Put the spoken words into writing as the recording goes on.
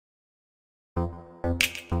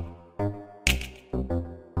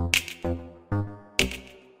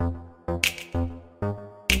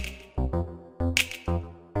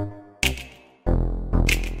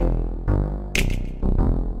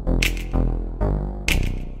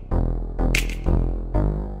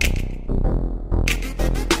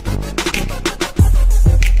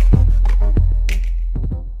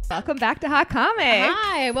Welcome back to Hot Comics.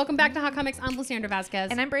 Hi, welcome back to Hot Comics. I'm Lisandra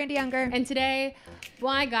Vazquez. And I'm Brandi Unger. And today,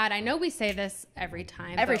 my God, I know we say this every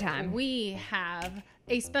time. We have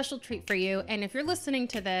a special treat for you. And if you're listening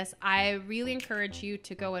to this, I really encourage you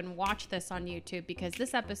to go and watch this on YouTube, because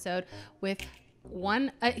this episode with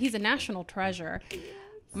he's a national treasure.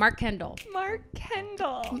 Mark Kendall. Mark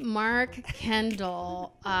Kendall,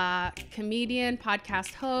 comedian,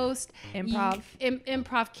 podcast host,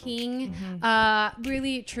 improv king.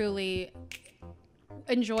 Really, truly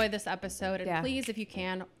enjoy this episode, and please, if you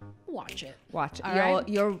can, watch it. Watch it. All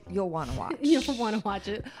You'll want to watch. You'll want to watch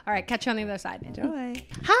it. All right, catch you on the other side. Enjoy.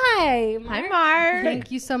 Hi, Mark. Thank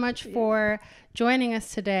you so much for joining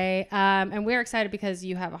us today, and we're excited because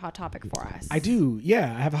you have a hot topic for us. I do. Yeah,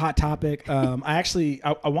 I have a hot topic.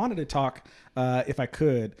 I wanted to talk, if I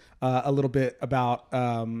could, a little bit about.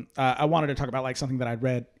 I wanted to talk about like something that I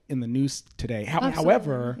read in the news today.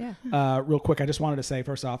 However, real quick, I just wanted to say,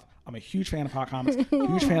 first off, I'm a huge fan of Hot Comics,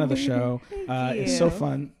 huge fan of the show. It's so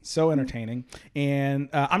fun, so entertaining. And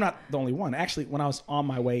I'm not the only one. Actually, when I was on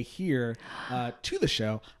my way here to the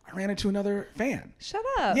show, I ran into another fan. Shut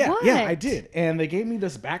up. Yeah, What? yeah, I did. And they gave me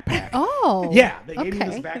this backpack. Oh. Yeah, they gave me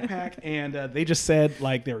this backpack, and they just said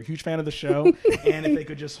like they were a huge fan of the show, and if I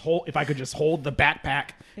could just hold the backpack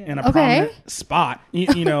in a prominent spot,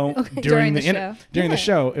 you know, during the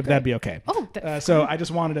show, if that'd be okay. So I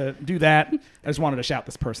just wanted to do that. I just wanted to shout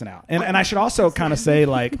this person out, and I should also kind of say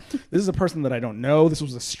like this is a person that I don't know. This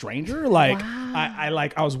was a stranger. Like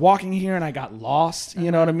I was walking here and I got lost.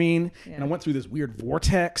 You know what I mean? Yeah. And I went through this weird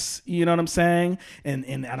vortex. You know what I'm saying?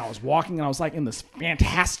 And I was walking and I was like in this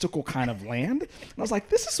fantastical kind of land. And I was like,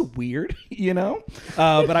 this is weird, you know?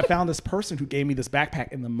 But I found this person who gave me this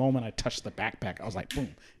backpack. And the moment I touched the backpack, I was like,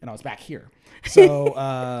 boom. And I was back here. So,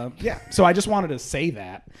 So I just wanted to say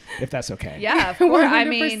that, if that's okay. Yeah, of course. I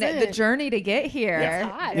mean, the journey to get here.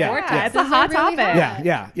 It's a hot topic.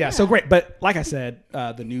 Yeah. So great. But like I said,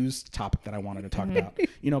 the news topic that I wanted to talk about,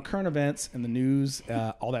 you know, current events and the news,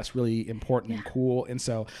 all that's really important and cool. And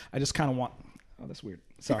so I just kind of want, oh, that's weird.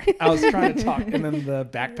 Sorry. I was trying to talk and then the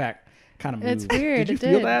backpack kind of moved. It's weird. Did you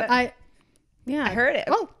feel that? I heard it.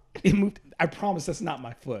 Oh. It moved. I promise that's not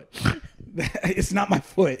my foot. It's not my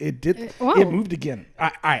foot. It did. It moved again. All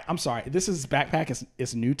right. I'm sorry. This backpack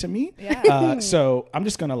is new to me. Yeah. So I'm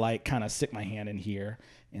just gonna like kind of stick my hand in here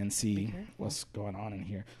and see what's going on in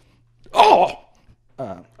here. Oh.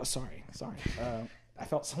 Sorry. I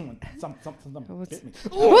felt something bit me.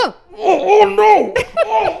 Oh no!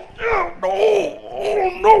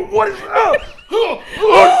 Oh no! What is that?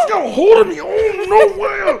 It's got a hold of me. Oh no!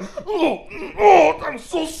 Where? Oh, I'm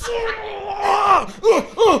so sorry.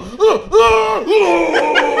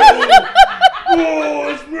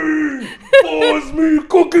 It's me,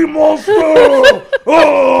 Cookie Monster.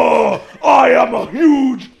 Oh, I am a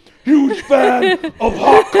huge fan of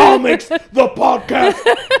Hot Comics, the podcast.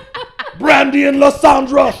 Brandi and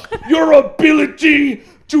Lisandra, your ability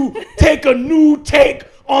to take a new take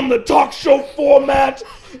on the talk show format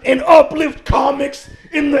and uplift comics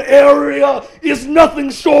in the area is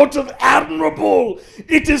nothing short of admirable.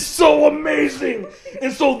 It is so amazing.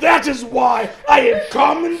 And so that is why I have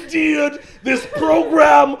commandeered this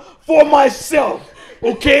program for myself.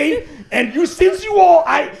 Okay? And since you all,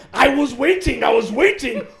 I was waiting.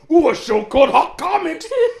 Ooh, a show called Hot Comics.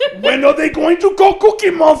 When are they going to call Cookie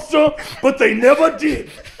Monster? But they never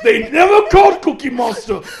did. They never called Cookie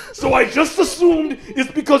Monster. So I just assumed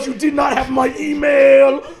it's because you did not have my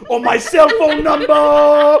email or my cell phone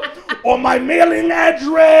number or my mailing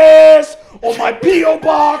address or my P.O.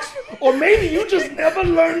 box, or maybe you just never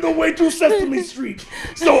learned the way to Sesame Street.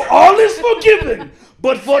 So all is forgiven.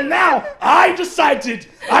 But for now, I decided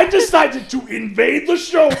to invade the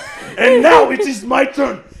show, and now it is my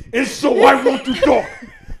turn. And so I want to talk.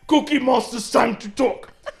 Cookie Monster's time to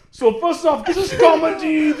talk. So first off, this is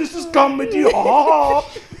comedy. Ha ha.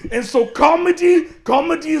 And so comedy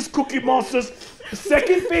is Cookie Monster's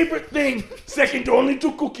second favorite thing, second only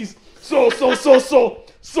to cookies. So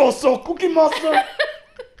Cookie Monster.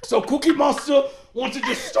 So Cookie Monster wanted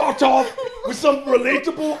to start off with some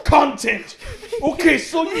relatable content. Okay,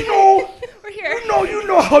 so you know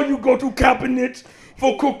how you go to cabinet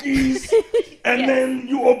for cookies, and then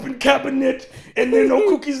you open cabinet, and there are no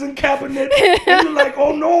cookies in cabinet, and you're like,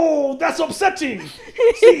 oh no, that's upsetting.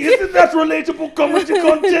 See, isn't that relatable comedy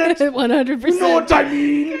content? 100%. You know what I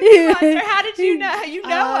mean? How did you know? You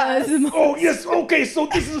know us. Oh yes, okay, so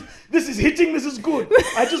this is hitting, this is good.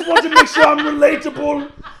 I just want to make sure I'm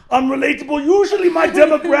relatable. Usually my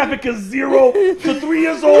demographic is 0 to 3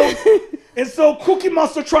 years old. And so Cookie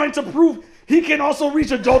Monster trying to prove he can also reach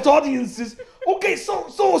adult audiences. Okay,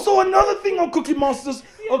 so another thing on Cookie Monster's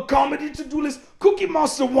comedy to-do list, Cookie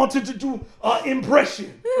Monster wanted to do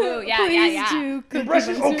impression. Oh, yeah. Do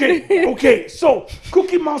Impressions? Okay, so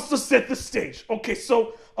Cookie Monster set the stage. Okay,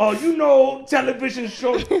 so you know television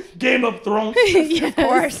show Game of Thrones? Yes. Of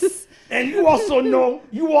course. And you also know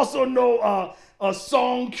a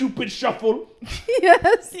song Cupid Shuffle.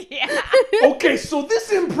 Yes. Yeah. Okay, so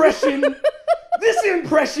this impression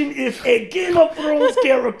is a Game of Thrones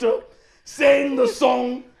character saying the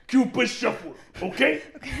song Cupid Shuffle. Okay,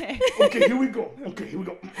 here we go.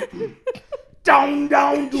 Down,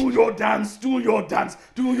 down, do your dance, do your dance,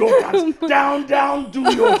 do your dance. Down, down, do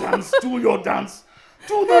your dance, do your dance.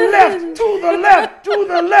 To the left, to the left, to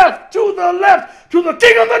the left, to the left, to the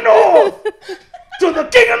king of the north, to the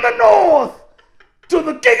king of the north, to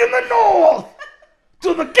the king of the north,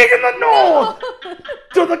 to the king of the north,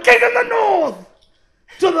 to the king of the north,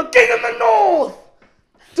 to the king of the north,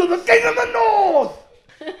 to the king of the north,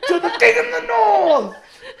 to the king of the north,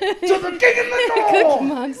 to the king in the north, Cookie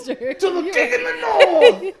Monster. to the king in the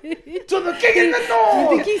north, to the king in the north. You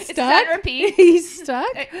think he's stuck? Repeat. He's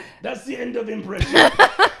stuck? That's the end of impression.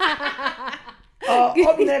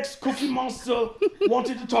 Up next, Cookie Monster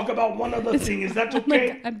wanted to talk about one other thing. Is that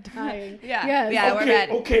okay? I'm dying. Yeah. Yes. Yeah, we're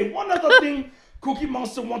ready. Okay, one other thing Cookie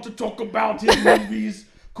Monster wants to talk about his movies.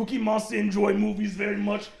 Cookie Monster enjoy movies very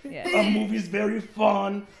much. Yeah. Movies very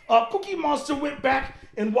fun. Cookie Monster went back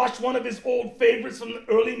and watched one of his old favorites from the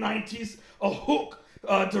early 90s, Hook,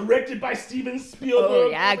 directed by Steven Spielberg. Oh,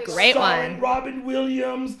 yeah, great starring one. Robin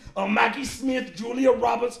Williams, Maggie Smith, Julia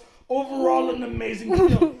Roberts. Overall, an amazing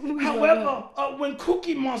film. However, when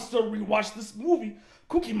Cookie Monster rewatched this movie,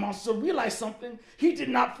 Cookie Monster realized something he did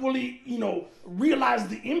not fully, realize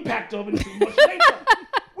the impact of until much later.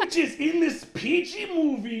 Which is in this PG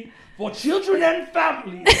movie for children and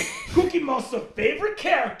families, Cookie Monster's favorite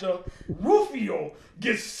character, Rufio,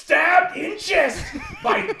 gets stabbed in chest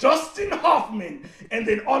by Dustin Hoffman, and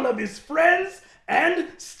then all of his friends and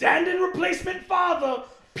stand-in replacement father,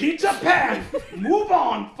 Peter Pan, move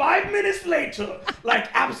on 5 minutes later like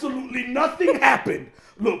absolutely nothing happened.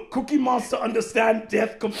 Look, Cookie Monster understand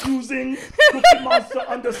death confusing. Cookie Monster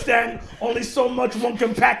understand only so much one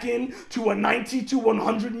can pack in to a 90 to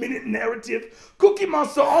 100 minute narrative. Cookie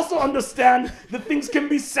Monster also understand that things can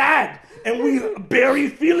be sad and we bury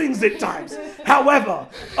feelings at times. However,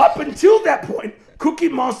 up until that point, Cookie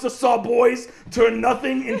Monster saw boys turn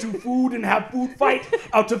nothing into food and have food fight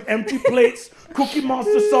out of empty plates. Cookie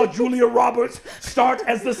Monster saw Julia Roberts start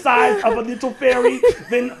as the size of a little fairy,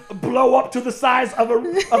 then blow up to the size of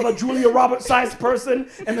a Julia Roberts sized person,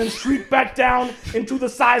 and then shrink back down into the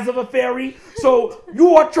size of a fairy. So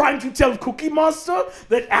you are trying to tell Cookie Monster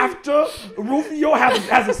that after Rufio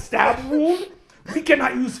has a stab wound, we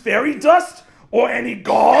cannot use fairy dust or any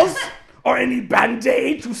gauze or any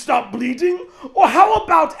Band-Aid to stop bleeding? Or how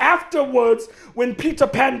about afterwards when Peter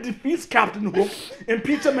Pan defeats Captain Hook and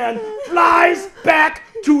Peter Pan flies back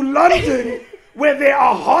to London where there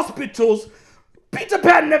are hospitals? Peter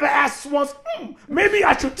Pan never asks once, maybe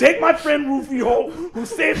I should take my friend Rufio, who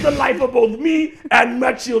saved the life of both me and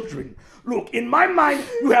my children. Look, in my mind,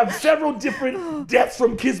 you have several different deaths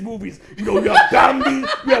from kids' movies. You have Bambi,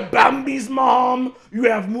 you have Bambi's mom, you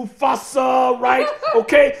have Mufasa, right?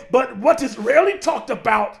 Okay, but what is rarely talked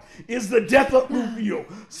about is the death of Rufio.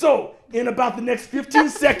 So, in about the next 15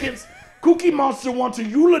 seconds, Cookie Monster wants to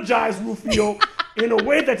eulogize Rufio in a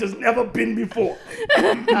way that has never been before.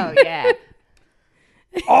 Oh, yeah.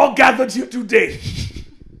 All gathered here today.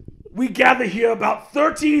 We gather here about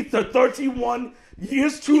 30 to 31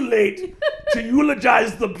 years too late to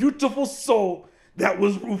eulogize the beautiful soul that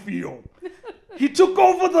was Rufio. He took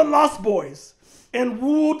over the Lost Boys and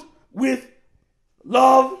ruled with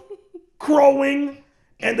love, crowing,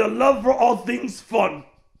 and a love for all things fun.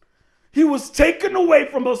 He was taken away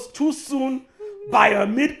from us too soon by a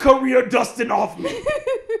mid-career Dustin Hoffman.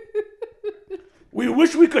 We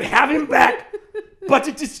wish we could have him back, but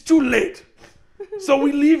it is too late. So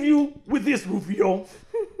we leave you with this, Rufio.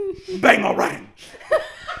 Bangarang.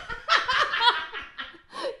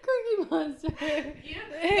 Cookie Monster.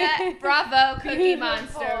 Bravo, Cookie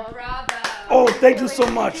Monster. Bravo. Oh, thank you so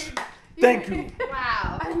much. Thank you.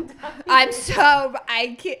 Wow.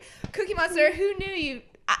 I can't. Cookie Monster, who knew you?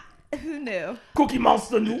 Who knew? Cookie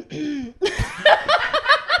Monster knew.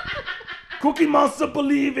 Cookie Monster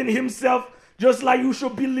believe in himself just like you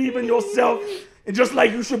should believe in yourself and just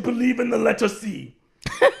like you should believe in the letter C.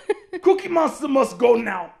 Cookie Monster must go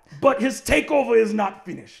now, but his takeover is not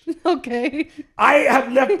finished. Okay. I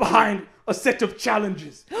have left behind a set of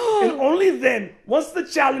challenges. And only then, once the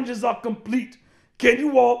challenges are complete, can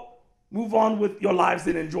you all move on with your lives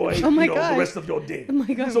and enjoy the rest of your day. Oh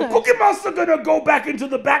my God. So Cookie Monster gonna go back into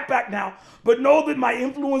the backpack now, but know that my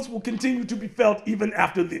influence will continue to be felt even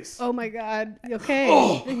after this. Oh my God.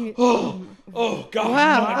 Okay. Oh God.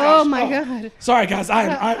 Wow. Oh my God. Sorry guys,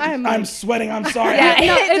 I'm sweating. I'm sorry.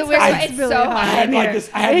 It's so hot. I had this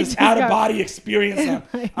out of body experience.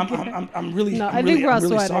 I'm really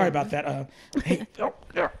sorry about that. Hey,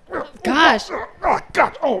 gosh. Oh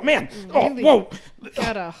God. Oh man. Really Whoa.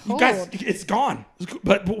 got a hold. You guys, it's gone.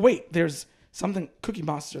 But wait, there's something Cookie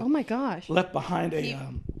Monster. Oh my gosh. Left behind a.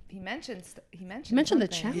 He mentioned the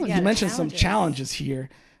challenge. He mentioned some challenges here.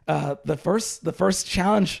 The first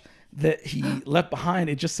challenge that he left behind,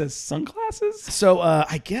 it just says sunglasses. So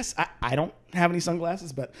I guess I don't have any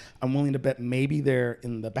sunglasses, but I'm willing to bet maybe they're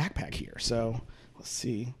in the backpack here. So let's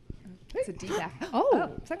see. It's a deep back.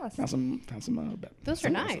 Oh, sunglasses. Found some those sunglasses. are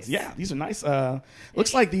nice. Yeah, these are nice.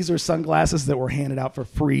 Looks like these are sunglasses that were handed out for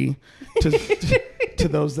free to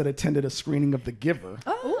those that attended a screening of The Giver.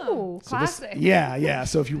 Oh, classic. Yeah.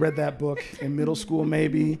 So if you read that book in middle school,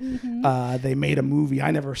 maybe they made a movie.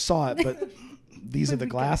 I never saw it, but these are the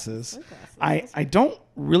glasses. I don't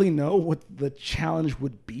really know what the challenge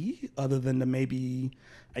would be other than to maybe.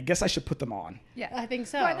 I guess I should put them on. Yeah, I think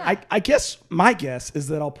so. I guess my guess is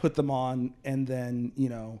that I'll put them on and then,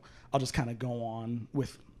 I'll just kind of go on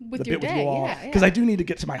with the your bit with day, you all. yeah. Because I do need to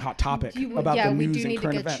get to my hot topic about the news and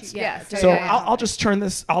current events. So I'll just turn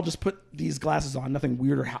this, I'll just put these glasses on. Nothing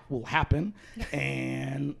weird will happen.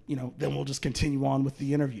 And, then we'll just continue on with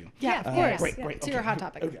the interview. Yeah, of course. Great. It's your hot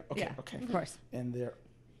topic. Okay. Of course. And there.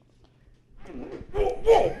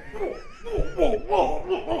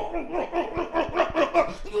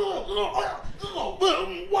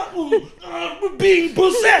 Being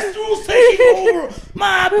possessed who's taking over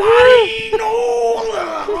my body.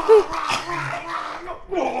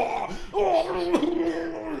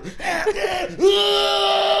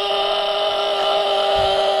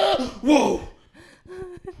 Whoa.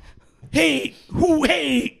 Hey,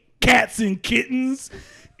 cats and kittens.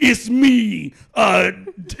 It's me,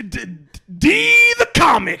 D the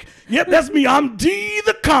comic. Yep, that's me. I'm D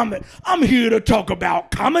the comic. I'm here to talk about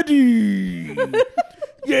comedy.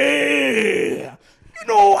 Yeah.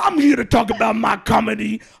 I'm here to talk about my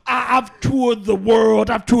comedy. I've toured the world.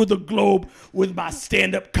 I've toured the globe with my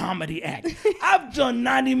stand-up comedy act. I've done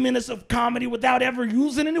 90 minutes of comedy without ever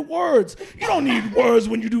using any words. You don't need words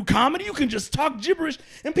when you do comedy. You can just talk gibberish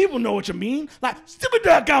and people know what you mean. Like,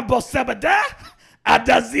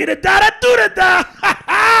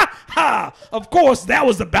 of course, that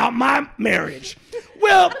was about my marriage.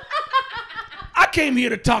 Well, I came here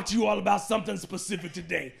to talk to you all about something specific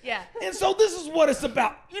today. Yeah. And so this is what it's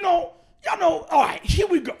about. Y'all know, all right, here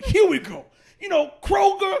we go.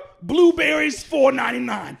 Kroger, blueberries,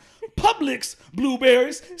 $4.99. Publix,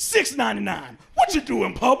 blueberries, $6.99. What you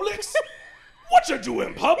doing, Publix?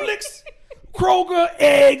 Kroger,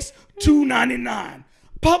 eggs, $2.99.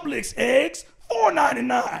 Publix, eggs,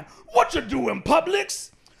 $4.99. What you doing,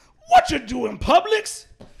 Publix?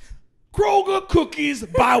 Kroger cookies,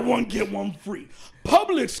 buy one, get one free.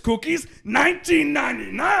 Publix cookies,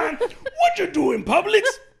 $19.99. What you doing, Publix?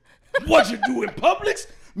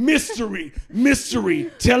 Mystery.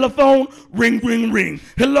 Telephone, ring.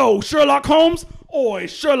 Hello, Sherlock Holmes? Oi,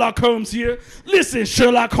 Sherlock Holmes here. Listen,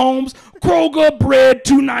 Sherlock Holmes. Kroger bread,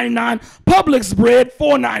 $2.99. Publix bread,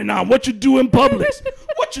 $4.99. What you doing, Publix?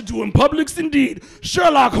 Indeed.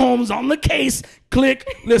 Sherlock Holmes on the case. Click.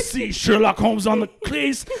 Let's see. Sherlock Holmes on the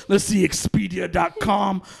case. Let's see.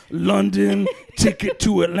 Expedia.com. London. Ticket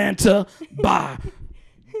to Atlanta. Buy.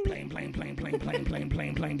 Plane.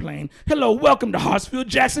 Hello, welcome to Hartsfield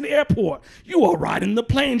Jackson Airport. You are riding the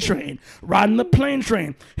plane train.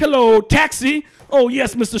 Hello, taxi. Oh,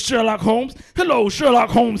 yes, Mr. Sherlock Holmes. Hello, Sherlock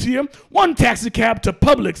Holmes here. One taxi cab to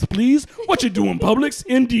Publix, please. What you doing, Publix?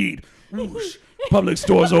 Indeed. Whoosh. Publix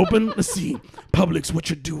doors open. Let's see. Publix, what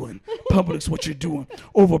you doing?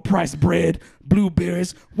 Overpriced bread,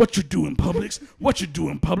 blueberries. What you doing, Publix?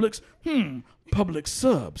 Publix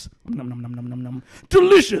subs. Nom.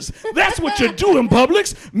 Delicious. That's what you're doing,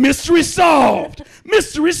 Publix. Mystery solved.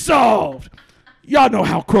 Y'all know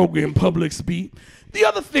how Kroger and Publix be. The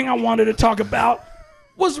other thing I wanted to talk about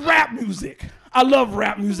was rap music. I love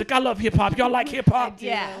rap music. I love hip-hop. Y'all like hip-hop?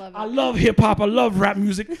 Yeah. I love hip-hop. I love rap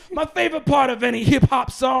music. My favorite part of any hip-hop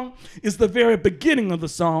song is the very beginning of the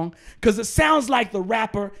song because it sounds like the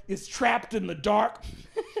rapper is trapped in the dark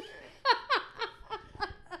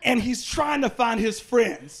and he's trying to find his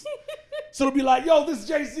friends. So it'll be like, yo, this is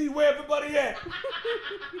JC, where everybody at?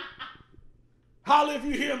 Holla if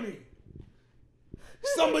you hear me.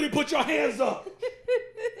 Somebody put your hands up.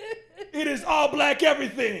 It is all black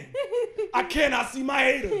everything. I cannot see my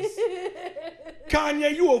haters.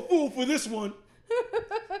 Kanye, you a fool for this one.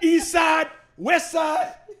 East side, west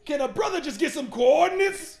side, can a brother just get some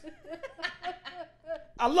coordinates?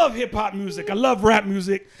 I love hip hop music. I love rap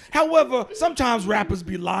music. However, sometimes rappers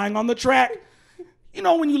be lying on the track. You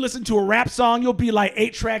know, when you listen to a rap song, you'll be like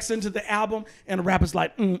 8 tracks into the album, and the rapper's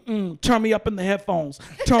like, turn me up in the headphones.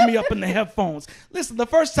 Turn me up in the headphones. Listen, the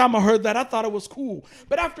first time I heard that, I thought it was cool.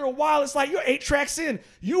 But after a while, it's like, you're 8 tracks in.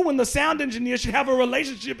 You and the sound engineer should have a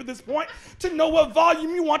relationship at this point to know what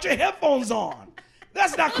volume you want your headphones on.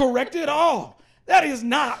 That's not correct at all. That is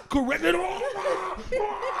not correct at all.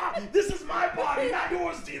 This is my body, not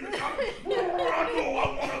yours, Stephen. No,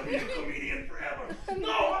 I want to be a comedian forever.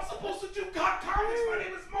 No, I'm supposed to do comics. My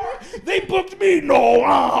name is Mark. They booked me.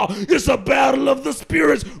 No, it's a battle of the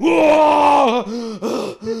spirits. Mark.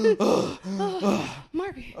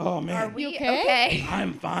 Oh man. Are we okay?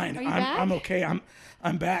 I'm fine. Are you back? I'm okay.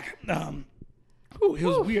 I'm back. It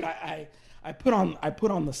was weird. I put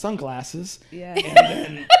on the sunglasses. Yeah.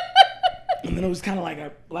 And then it was kind of like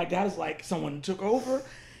that was like someone took over,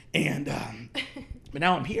 and but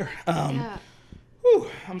now I'm here. I'm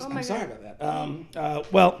sorry about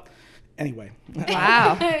that. Well, anyway.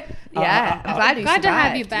 Wow. Yeah, I'm glad you glad survived. to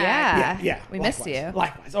have you back. Yeah. We missed you.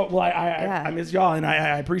 Likewise. Oh well, I miss y'all, and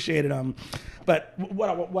I appreciate it. But what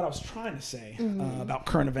I was trying to say about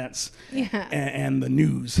current events and the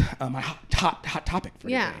news, my hot topic for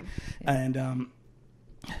today. And I'm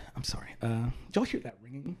sorry. Did y'all hear that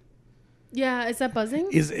ringing? Yeah, is that buzzing?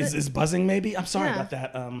 Is buzzing maybe? I'm sorry about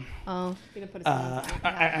that. I'm sorry.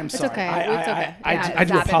 Okay. It's okay. I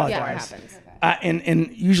do apologize. Yeah,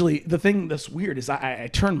 and usually the thing that's weird is I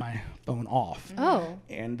turn my phone off. Oh.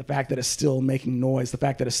 And the fact that it's still making noise, the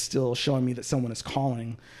fact that it's still showing me that someone is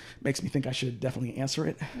calling, makes me think I should definitely answer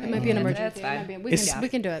it. It might be an emergency. That's fine. We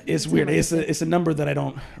can do it. It's weird. It's a number that I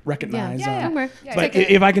don't recognize. But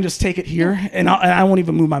if I can just take it here, and I won't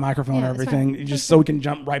even move my microphone or that's everything, fine. just so we can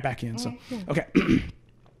jump right back in. So, okay.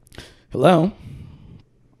 Hello.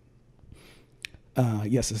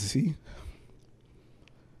 Yes, this is he.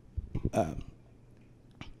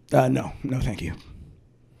 No, thank you.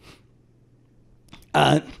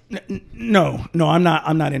 No, I'm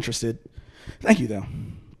not interested. Thank you though.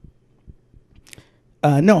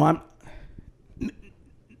 No,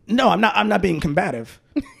 I'm not being combative.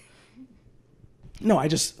 No, I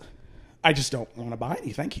just don't want to buy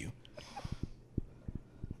any. Thank you.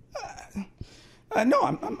 No,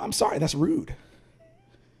 I'm sorry. That's rude.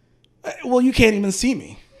 Well, you can't even see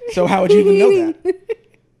me, so how would you even know that?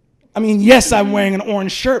 I mean, yes, I'm wearing an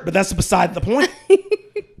orange shirt, but that's beside the point.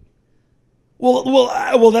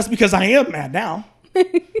 Well, that's because I am mad now.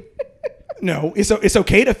 No, it's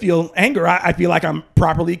okay to feel anger. I feel like I'm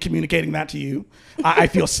properly communicating that to you. I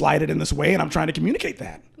feel slighted in this way, and I'm trying to communicate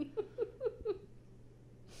that.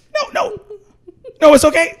 No, it's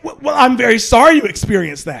okay. Well, I'm very sorry you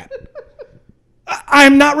experienced that.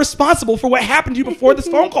 I'm not responsible for what happened to you before this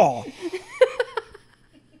phone call.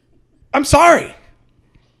 I'm sorry.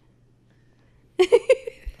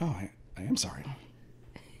 Oh, I am sorry.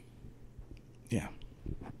 Yeah.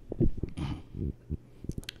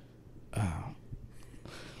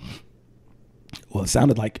 Well, it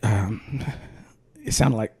sounded like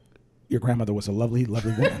your grandmother was a lovely,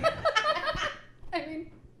 lovely woman. I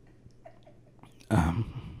mean,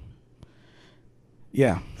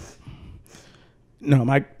 yeah. No,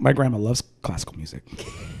 my grandma loves classical music.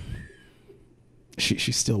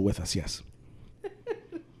 She's still with us, yes.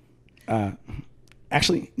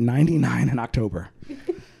 Actually, 99 in October.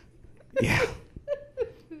 Yeah.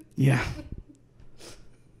 Yeah.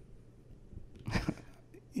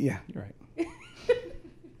 Yeah, you're right.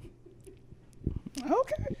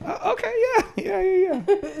 Okay, yeah.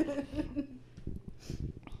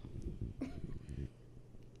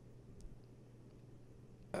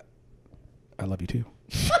 I love you too.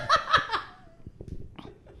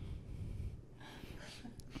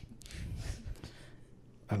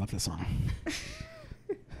 I love this song.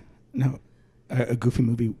 No, a Goofy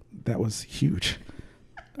movie that was huge.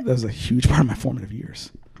 That was a huge part of my formative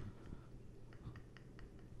years.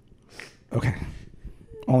 Okay.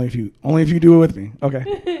 Only if you do it with me. Okay.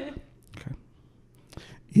 Okay.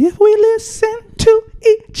 If we listen to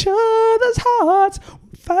each other's hearts,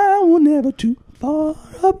 we found never too far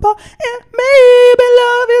apart. And maybe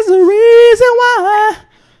love is the reason why,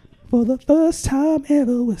 for the first time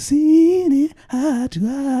ever, we're seeing it eye to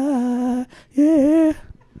eye. Yeah.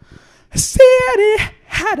 Seeing it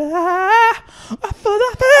eye to eye for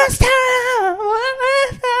the first time.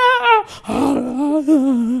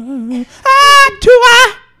 Eye to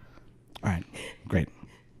eye. All right. Great.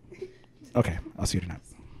 Okay. I'll see you tonight.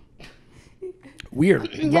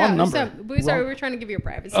 Weird. Wrong number. Sorry, we're trying to give you your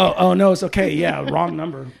privacy. Oh, no, it's okay. Yeah, wrong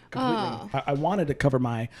number. Completely. I wanted to cover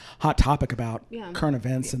my hot topic about current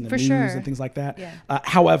events and the news and things like that. Yeah.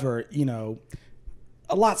 However,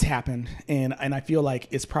 a lot's happened, and I feel like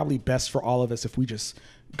it's probably best for all of us if we just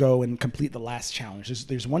go and complete the last challenge.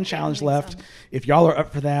 There's one challenge left. If y'all are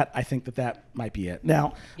up for that, I think that might be it.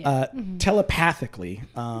 Now, telepathically,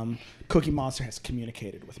 Cookie Monster has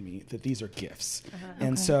communicated with me that these are gifts.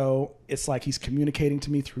 And so it's like he's communicating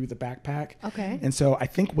to me through the backpack. Okay. And so I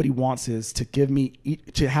think what he wants is to give me,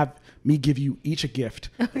 to have me give you each a gift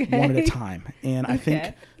one at a time. And I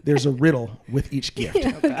think there's a riddle with each gift.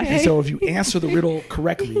 And so if you answer the riddle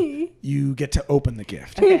correctly, you get to open the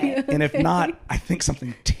gift. And if not, I think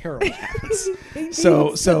something terrible happens.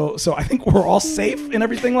 So I think we're all safe and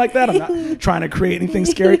everything like that. I'm not trying to create anything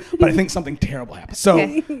scary, but I think something terrible happens.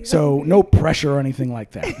 So no pressure or anything like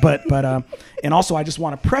that. But and also I just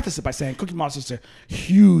want to preface it by saying Cookie Monster's a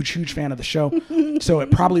huge fan of the show. So it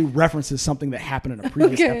probably references something that happened in a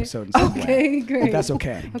previous episode in some way. Great. If that's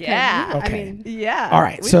okay. Yeah. Okay. Yeah. All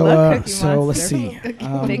right. We love Cookie So let's Monster.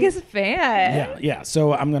 see. Biggest fan. Yeah.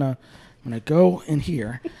 So I'm gonna go in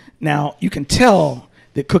here. Now you can tell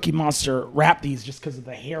that Cookie Monster wrapped these just because of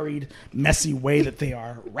the harried, messy way that they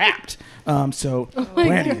are wrapped. So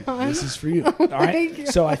Brandi, this is for you. All right.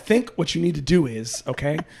 So I think what you need to do is,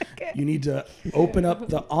 you need to open up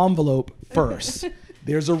the envelope first.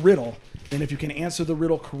 There's a riddle, and if you can answer the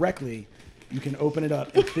riddle correctly, you can open it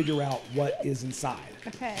up and figure out what is inside.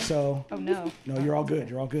 Okay. So. Oh no. No, you're all good.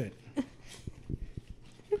 You're all good.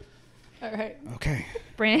 All right. Okay.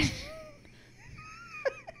 Brandi.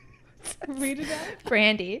 Read it out.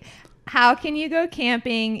 Brandi, how can you go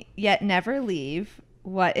camping yet never leave?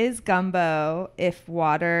 What is gumbo if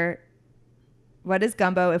water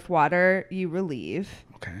you relieve?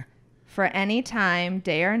 Okay. For any time,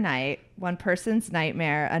 day or night, one person's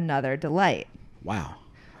nightmare, another delight. Wow.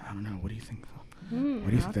 I don't know. What do you think? What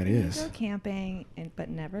do you think that is? Go camping but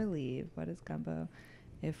never leave. What is gumbo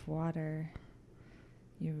if water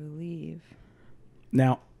you relieve?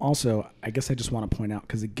 Now, also, I guess I just want to point out,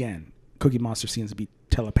 because again, Cookie Monster seems to be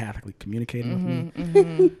telepathically communicating with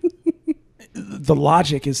me. The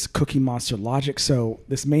logic is Cookie Monster logic, so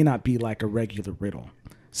this may not be like a regular riddle.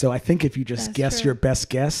 So I think if you just guess your best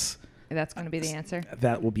guess, that's going to be the answer.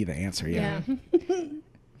 That will be the answer. Yeah.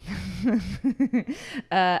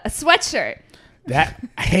 A sweatshirt.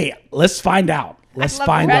 Hey, let's find out. Let's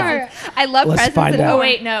find out. I love Let's presents. find out. Oh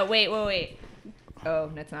wait, no, wait.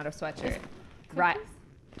 Oh, that's not a sweatshirt. Right.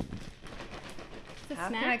 How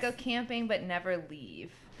can I go camping but never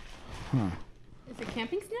leave? Is it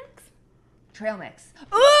camping snacks? Trail mix.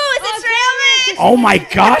 Ooh, it's a trail mix! Oh my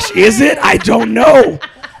gosh, is it? I don't know.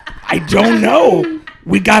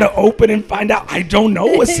 We gotta open and find out. I don't know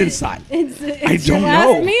what's inside. It's your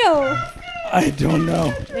last meal. I don't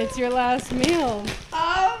know. It's your last meal.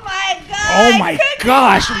 Oh my god! Oh my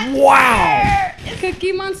gosh! Wow!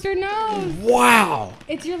 Cookie Monster knows. Wow!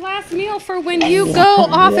 It's your last meal for when you go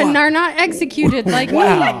off and are not executed like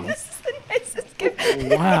wow. me. This is the nicest gift.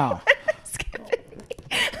 Wow!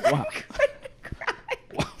 Wow!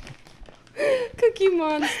 Cookie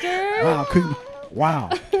Monster. Wow! Wow!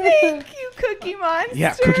 Thank you, Cookie Monster.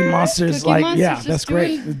 Yeah, Cookie Monster's Cookie Monster's that's just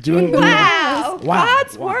great. Wow!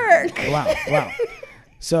 God's work. Wow!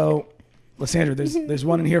 So, Lisandra, there's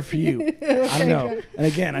one in here for you. I don't know. And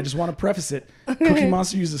again, I just want to preface it. Cookie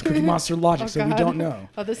Monster uses Cookie Monster logic, so we don't know.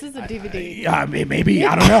 Oh, this is a DVD. Yeah, maybe.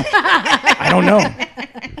 I don't know. I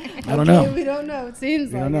don't know. We don't know. It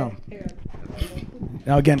seems like don't know. Here.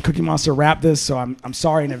 Now again, Cookie Monster wrapped this, so I'm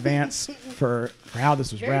sorry in advance for how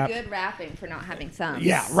this was Very wrapped. good wrapping for not having thumbs.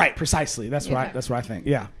 Yeah, right. Precisely. That's what I think.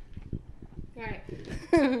 Yeah. All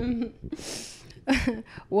right.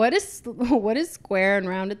 What is square and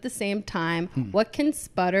round at the same time? What can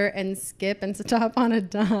sputter and skip and stop on a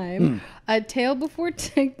dime? A tale before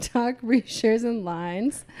TikTok reshares and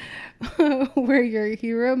lines, where your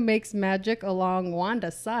hero makes magic along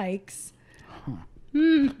Wanda Sykes.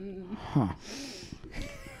 Huh.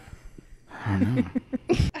 I don't know.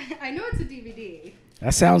 I know it's a DVD.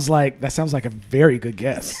 That sounds like a very good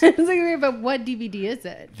guess. But what DVD is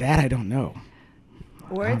it? That I don't know.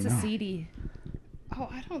 Or it's a CD. Oh,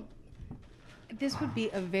 I don't. This would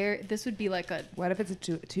be like a. What if it's a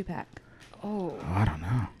two-pack? Oh, I don't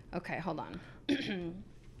know. Okay, hold on.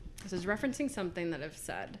 This is referencing something that I've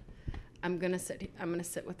said. I'm gonna sit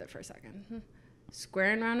with it for a second.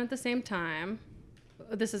 Square and round at the same time.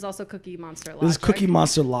 This is also Cookie Monster logic. This is Cookie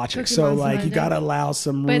Monster logic. Cookie so Monster like logic. you gotta allow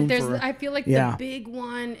some room for. I feel like the big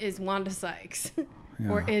one is Wanda Sykes,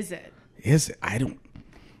 or is it? Is it? I don't.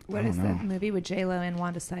 What is know. the movie with J-Lo and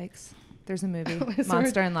Wanda Sykes? There's a movie,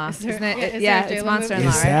 Monster-in-Law. Isn't it? Yeah, it's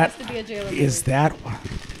Monster-in-Law, right? Is that?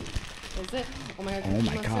 Is it? Oh my, oh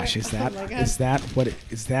my gosh! Is that what it?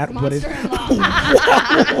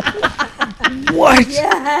 What?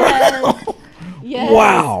 Yes. Yes.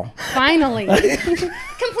 Wow! Finally,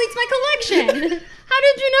 completes my collection. How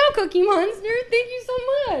did you know, Cookie Monster? Thank you so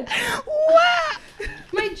much. Wow!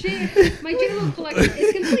 My J-Lo collection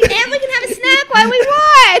is complete, and we can have a snack while we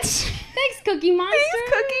watch. Thanks, Cookie Monster.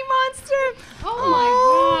 Thanks, Cookie Monster. Oh my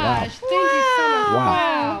gosh! Wow. Thank you so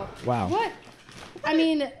much. Wow. What? I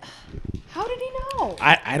mean, how did he know?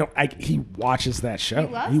 I don't. He watches that show.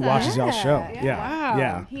 He watches y'all's show. Yeah. Wow.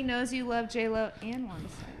 Yeah. He knows you love J-Lo and Wanda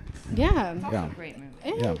Sykes. Yeah. It's also a great movie.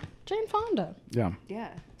 And Jane Fonda. Yeah. Yeah.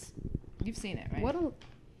 You've seen it, right? What a...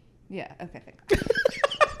 Yeah, okay.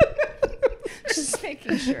 Just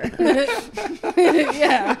making sure. Yeah.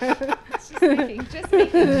 Just making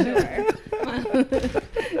sure.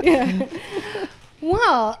 Yeah.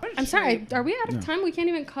 Well, I'm sorry. Are we out of time? We can't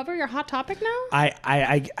even cover your hot topic now? I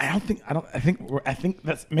think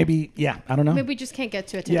that's maybe, I don't know. Maybe we just can't get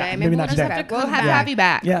to it today. Yeah, maybe not we'll just today. have to We'll come have back. you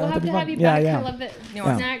back. Yeah, We'll have to have you yeah, back. yeah. I love it. Yeah.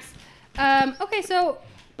 What's next? Okay, so...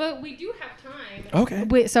 But we do have time. Okay.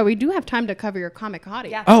 So we do have time to cover your comic hottie.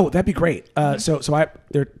 Yeah. Oh, that'd be great. So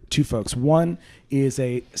there are two folks. One is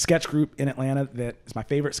a sketch group in Atlanta that is my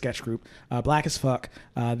favorite sketch group. Black as Fuck.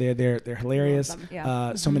 They're hilarious.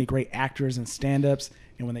 Yeah. So many great actors and stand-ups.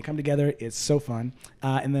 And when they come together, it's so fun.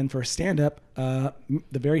 And then for stand-up, the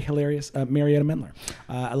very hilarious Marietta Mendler.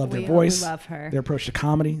 I love their voice. We love her. Their approach to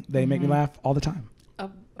comedy. They make me laugh all the time.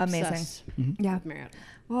 Amazing. Yeah. Marietta.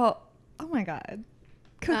 Well, oh my God.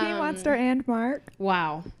 Cookie Monster and Mark.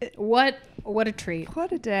 Wow. What a treat.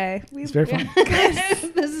 What a day. It's very fun.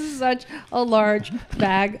 This is such a large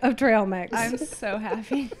bag of trail mix. I'm so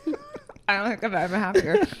happy. I don't think I've ever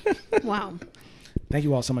happier. Wow. Thank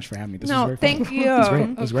you all so much for having me. This No, was very fun. thank you. It was great.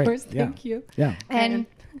 It was Of great. course, Yeah. thank you. Yeah. And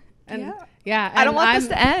I don't and want this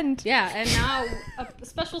to end. Yeah, and now a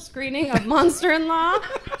special screening of Monster-in-Law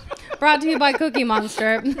brought to you by Cookie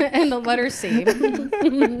Monster and the letter C.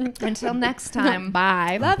 Until next time.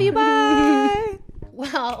 Bye. Love you. Bye.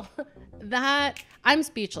 Well, I'm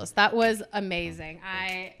speechless. That was amazing.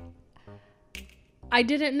 I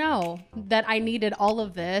didn't know that I needed all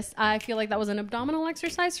of this. I feel like that was an abdominal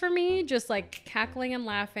exercise for me, just like cackling and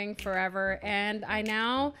laughing forever. And I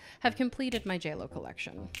now have completed my J-Lo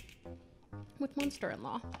collection with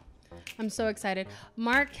Monster-in-Law. I'm so excited.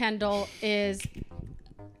 Mark Kendall is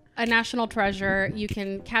a national treasure. You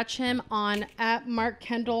can catch him on at Mark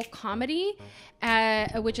Kendall Comedy,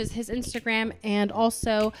 which is his Instagram, and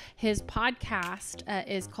also his podcast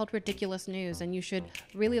is called Ridiculous News, and you should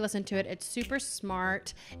really listen to it. It's super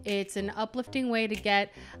smart. It's an uplifting way to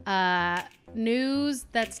get news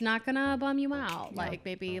that's not gonna bum you out, like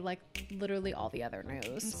maybe like literally all the other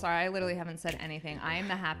news. I'm sorry, I literally haven't said anything. I am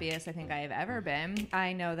the happiest I think I have ever been.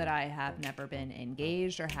 I know that I have never been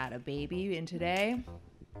engaged or had a baby, and today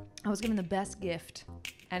I was given the best gift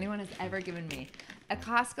anyone has ever given me. At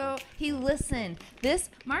Costco, he listened. This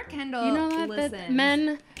Mark Kendall, you know that listened.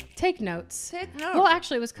 Men take notes. Take notes. Well,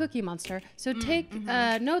 actually, it was Cookie Monster. So take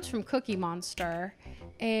notes from Cookie Monster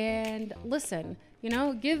and listen. You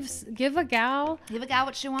know, give a gal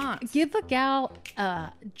what she wants. Give a gal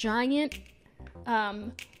a giant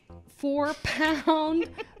 4-pound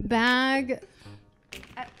bag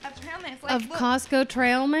trail mix. Like, of Costco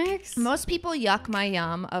trail mix. Most people yuck my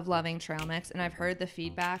yum of loving trail mix, and I've heard the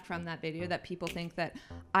feedback from that video that people think that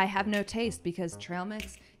I have no taste because trail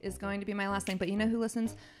mix is going to be my last thing. But you know who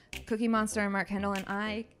listens? Cookie Monster and Mark Kendall, and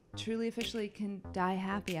I truly officially can die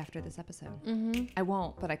happy after this episode. I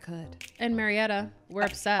won't, but I could. And Marietta, we're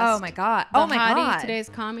obsessed. Oh my God. The Oh my hottie, God. Today's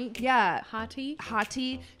commie. Yeah.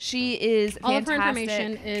 Hottie. She is All fantastic. of her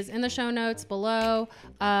information is in the show notes below.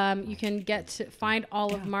 You can find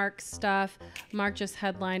all of Mark's stuff. Mark just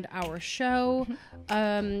headlined our show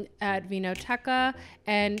at Vinoteca.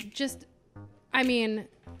 And just, I mean,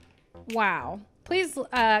 wow. Please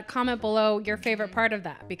comment below your favorite part of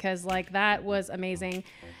that, because like that was amazing.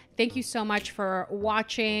 Thank you so much for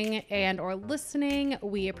watching and or listening.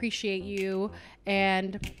 We appreciate you.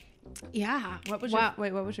 And yeah. What was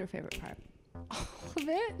your favorite part? All of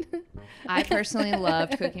it. I personally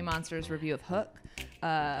loved Cookie Monster's review of Hook.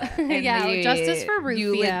 Yeah, justice for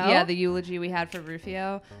Rufio. The eulogy we had for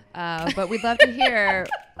Rufio. But we'd love to hear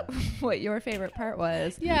what your favorite part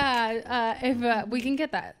was. Yeah, if we can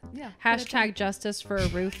get that. Yeah. Hashtag justice for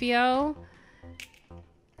Rufio.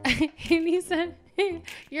 And he said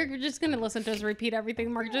You're just going to listen to us repeat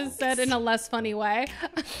everything Mark just said in a less funny way.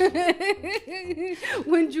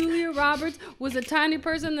 When Julia Roberts was a tiny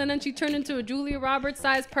person, and then she turned into a Julia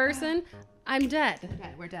Roberts-sized person, I'm dead.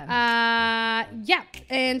 Okay, we're dead. Yeah.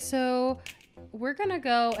 And so we're going to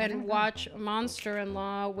go and watch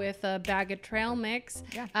Monster-in-Law with a bag of trail mix.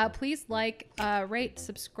 Yeah. Please rate,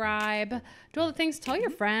 subscribe, do all the things. Tell your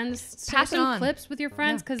friends. Share Pass it some on. clips with your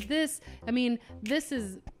friends, because this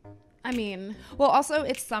is... well, also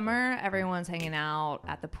it's summer. Everyone's hanging out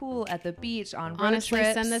at the pool, at the beach, on road honestly,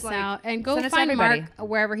 trips. send this like, out and go send it to find everybody. Mark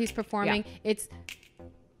wherever he's performing. Yeah. It's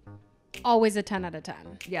always a 10 out of 10.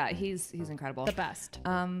 Yeah, he's incredible. The best.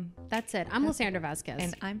 That's it. I'm Lisandra Vazquez.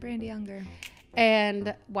 And I'm Brandi Unger.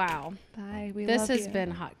 And wow. Bye. This has been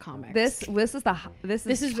Hot Comics. This is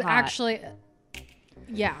hot. Actually,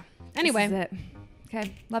 yeah. Anyway. This is it.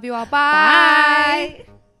 Okay. Love you all. Bye. Bye.